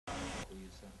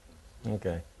Okay.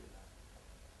 Okay,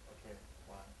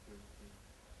 1, 2,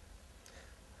 3.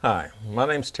 Hi, my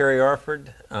name's Terry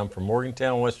Areford. I'm from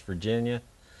Morgantown, West Virginia.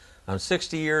 I'm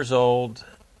 60 years old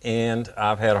and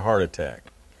I've had a heart attack.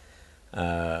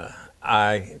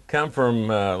 I come from,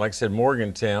 like I said,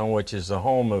 Morgantown, which is the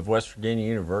home of West Virginia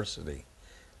University,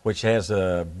 which has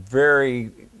a very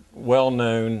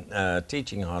well-known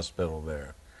teaching hospital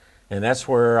there. And that's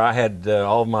where I had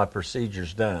all of my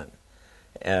procedures done.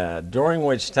 During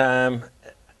which time,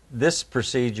 this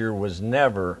procedure was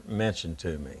never mentioned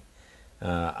to me.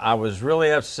 I was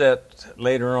really upset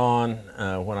later on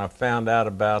when I found out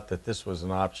about that this was an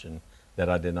option that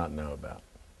I did not know about.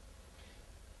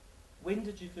 When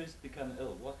did you first become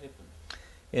ill? What happened?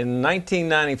 In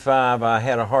 1995, I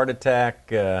had a heart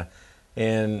attack,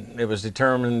 and it was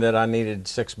determined that I needed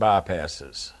 6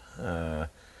 bypasses.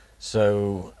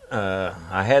 So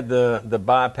I had the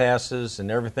bypasses,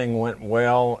 and everything went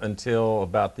well until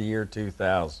about the year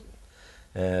 2000.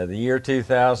 The year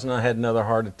 2000, I had another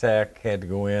heart attack, had to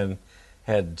go in,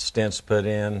 had stents put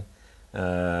in.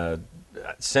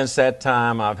 Since that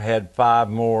time, I've had 5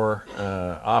 more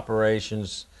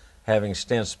operations having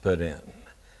stents put in.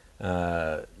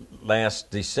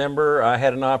 Last December, I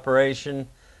had an operation,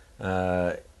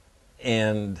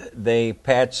 and they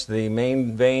patched the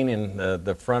main vein in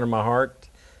the front of my heart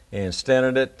and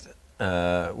stented it.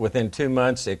 Within 2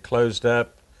 months, it closed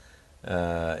up.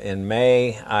 In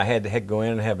May, I had to go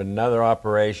in and have another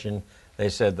operation. They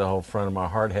said the whole front of my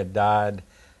heart had died,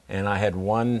 and I had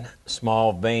one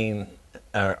small vein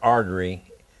artery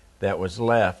that was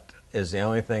left is the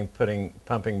only thing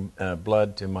pumping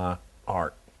blood to my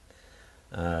heart.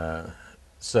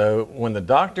 So when the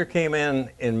doctor came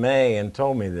in May and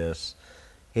told me this,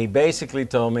 he basically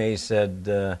told me, he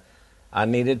said, I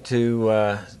needed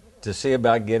to see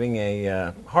about getting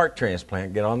a heart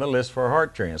transplant, get on the list for a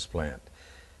heart transplant.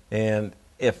 And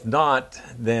if not,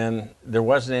 then there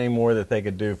wasn't any more that they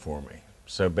could do for me.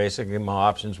 So basically my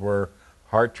options were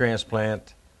heart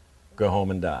transplant, go home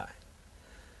and die.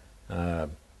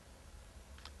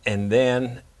 And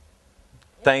then,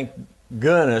 thank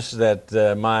goodness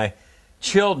that my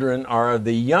children are of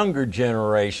the younger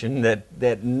generation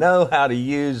that know how to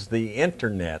use the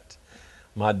internet.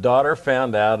 My daughter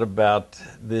found out about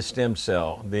the stem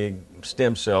cell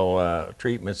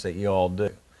treatments that you all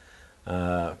do.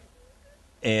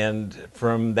 And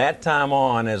from that time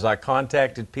on, as I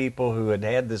contacted people who had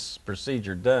had this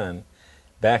procedure done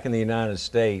back in the United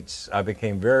States, I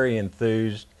became very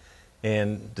enthused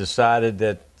and decided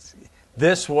that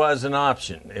this was an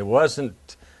option. It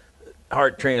wasn't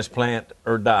heart transplant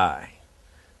or die.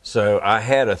 So I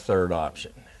had a third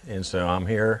option. And so I'm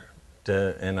here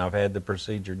and I've had the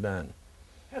procedure done.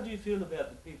 How do you feel about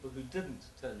the people who didn't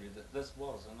tell you that this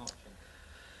was an option?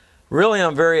 Really,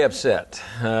 I'm very upset.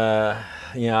 I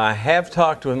have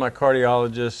talked with my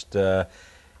cardiologist.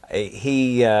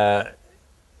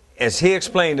 As he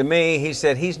explained to me, he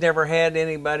said he's never had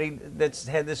anybody that's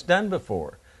had this done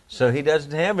before. So he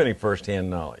doesn't have any first-hand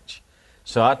knowledge.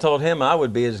 So I told him I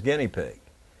would be his guinea pig.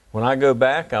 When I go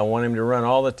back, I want him to run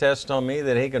all the tests on me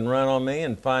that he can run on me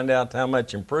and find out how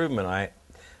much improvement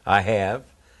I have,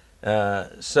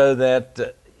 so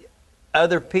that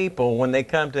other people, when they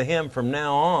come to him from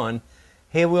now on,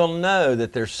 he will know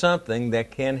that there's something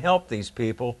that can help these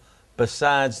people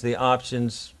besides the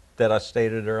options that I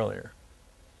stated earlier.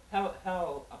 How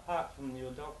apart from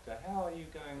your doctor, how are you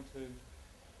going to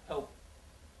help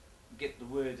get the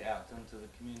word out into the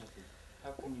community?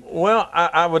 How can you? Well,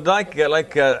 I would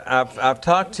I've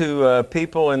talked to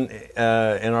people in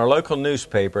our local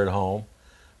newspaper at home,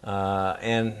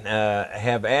 and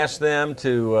have asked them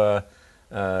to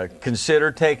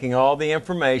consider taking all the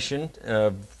information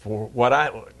for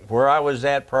where I was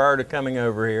at prior to coming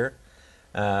over here,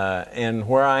 and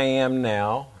where I am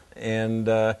now,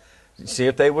 and see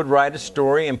if they would write a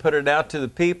story and put it out to the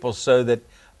people so that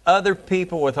other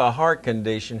people with a heart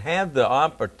condition have the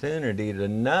opportunity to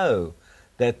know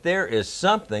that there is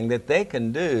something that they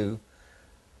can do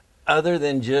other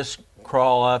than just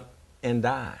crawl up and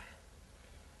die.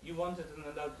 You want it in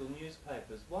the local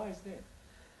newspapers. Why is that?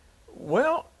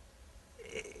 Well,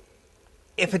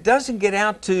 if it doesn't get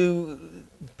out to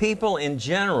people in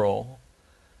general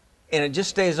and it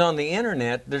just stays on the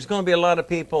internet, there's going to be a lot of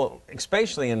people,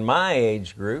 especially in my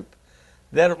age group,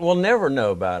 that will never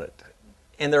know about it.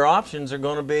 And their options are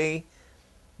going to be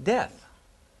death.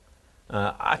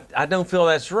 I don't feel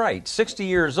that's right. 60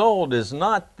 years old is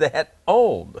not that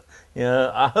old.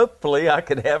 Hopefully I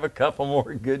could have a couple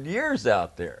more good years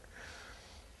out there.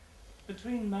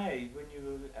 Between May, when you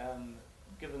were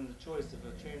given the choice of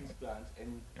a transplant,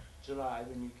 and July,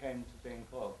 when you came to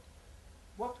Bangkok,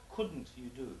 what could couldn't you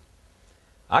do?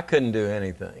 I couldn't do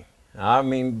anything. I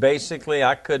mean, basically,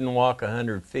 I couldn't walk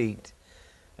 100 feet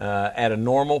at a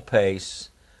normal pace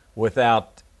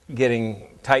without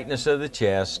getting tightness of the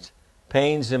chest,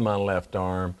 pains in my left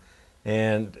arm,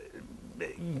 and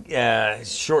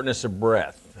shortness of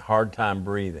breath, hard time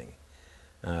breathing.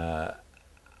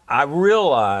 I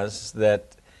realize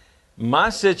that my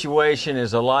situation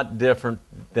is a lot different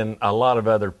than a lot of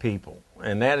other people,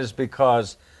 and that is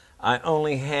because I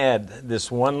only had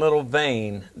this one little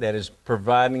vein that is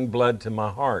providing blood to my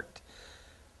heart.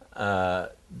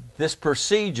 This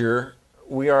procedure,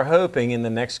 we are hoping in the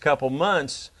next couple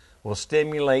months, will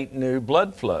stimulate new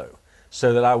blood flow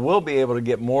so that I will be able to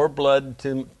get more blood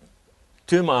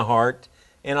to my heart,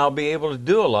 and I'll be able to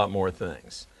do a lot more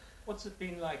things. What's it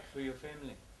been like for your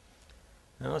family?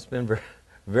 Well, it's been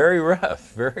very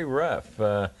rough, very rough.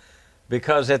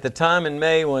 Because at the time in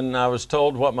May when I was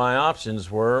told what my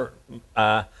options were,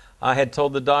 I had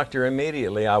told the doctor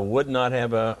immediately I would not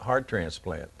have a heart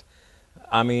transplant.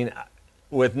 I mean,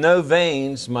 with no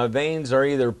veins, my veins are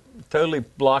either totally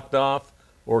blocked off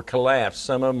or collapsed.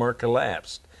 Some of them are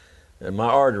collapsed, my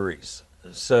arteries.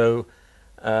 So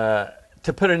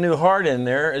to put a new heart in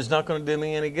there is not going to do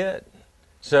me any good.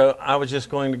 So I was just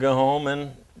going to go home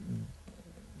and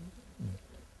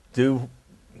do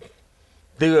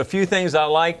a few things I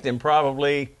liked and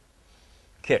probably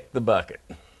kick the bucket.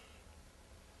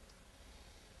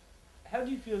 How do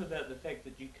you feel about the fact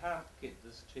that you can't get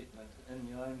this treatment in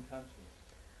your own country?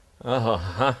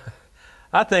 Oh,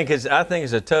 I think it's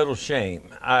a total shame.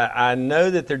 I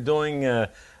know that they're doing.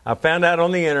 I found out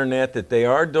on the internet that they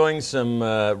are doing some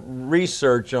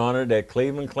research on it at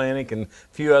Cleveland Clinic and a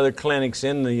few other clinics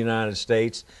in the United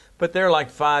States, but they're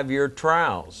like 5-year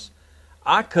trials.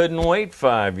 I couldn't wait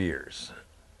 5 years.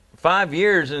 5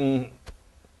 years, and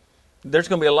there's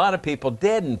going to be a lot of people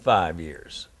dead in 5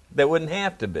 years that wouldn't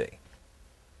have to be.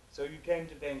 So you came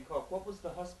to Bangkok. What was the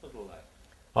hospital like?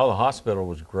 Oh, the hospital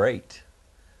was great.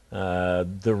 The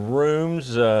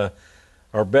rooms are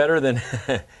better than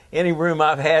any room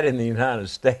I've had in the United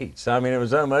States. I mean, it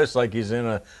was almost like he's in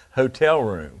a hotel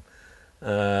room.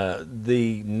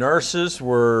 The nurses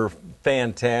were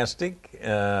fantastic,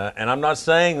 and I'm not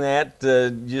saying that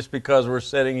just because we're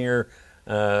sitting here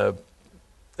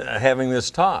having this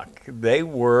talk. They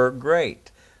were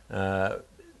great.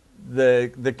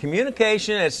 The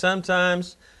communication at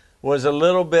sometimes was a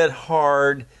little bit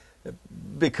hard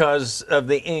because of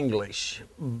the English,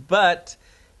 but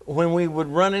when we would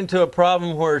run into a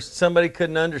problem where somebody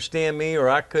couldn't understand me or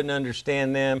I couldn't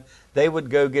understand them, they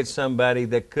would go get somebody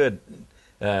that could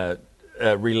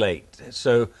relate.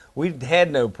 So we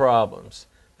had no problems.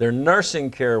 Their nursing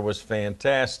care was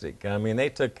fantastic. I mean, they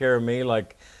took care of me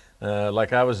like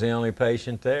I was the only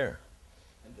patient there.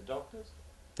 And the doctors?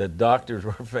 The doctors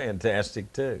were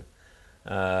fantastic too.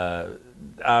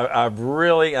 I've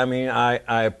really, I mean,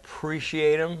 I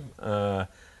appreciate them.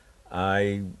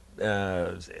 I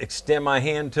extend my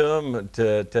hand to them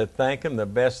to thank them the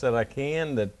best that I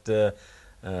can. That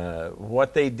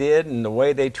what they did and the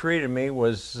way they treated me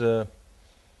was,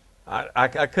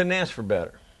 I couldn't ask for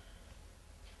better.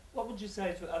 What would you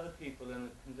say to other people in a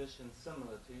condition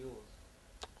similar to yours?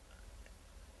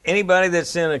 Anybody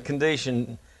that's in a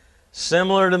condition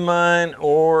similar to mine,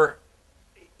 or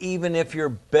even if you're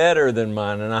better than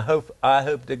mine, and I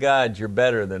hope to God you're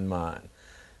better than mine,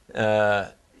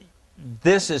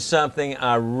 this is something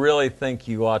I really think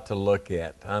you ought to look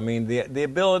at. I mean, the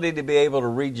ability to be able to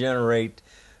regenerate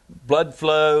blood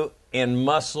flow and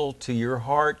muscle to your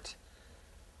heart,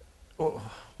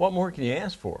 what more can you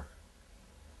ask for?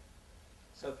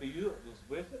 So for you, it was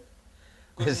worth it?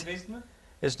 Good investment?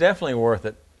 It's definitely worth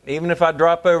it. Even if I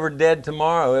drop over dead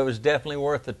tomorrow, it was definitely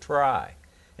worth a try.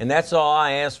 And that's all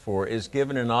I ask for, is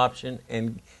given an option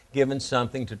and given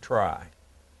something to try.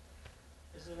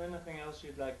 Is there anything else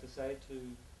you'd like to say to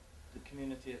the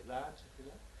community at large, if you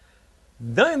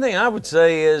like? The only thing I would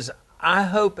say is I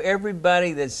hope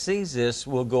everybody that sees this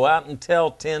will go out and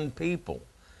tell 10 people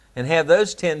and have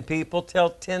those 10 people tell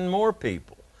 10 more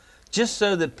people, just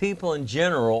so that people in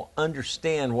general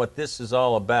understand what this is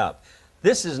all about.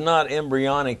 This is not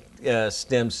embryonic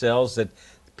stem cells that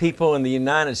people in the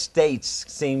United States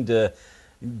seem to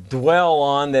dwell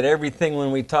on, that everything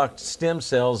when we talk stem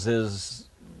cells is,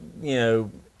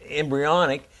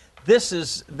 embryonic.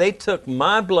 They took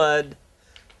my blood,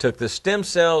 took the stem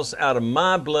cells out of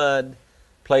my blood,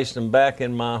 placed them back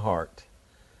in my heart.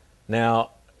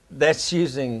 Now, there's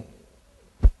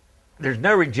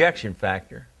no rejection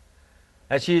factor.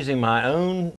 That's using my own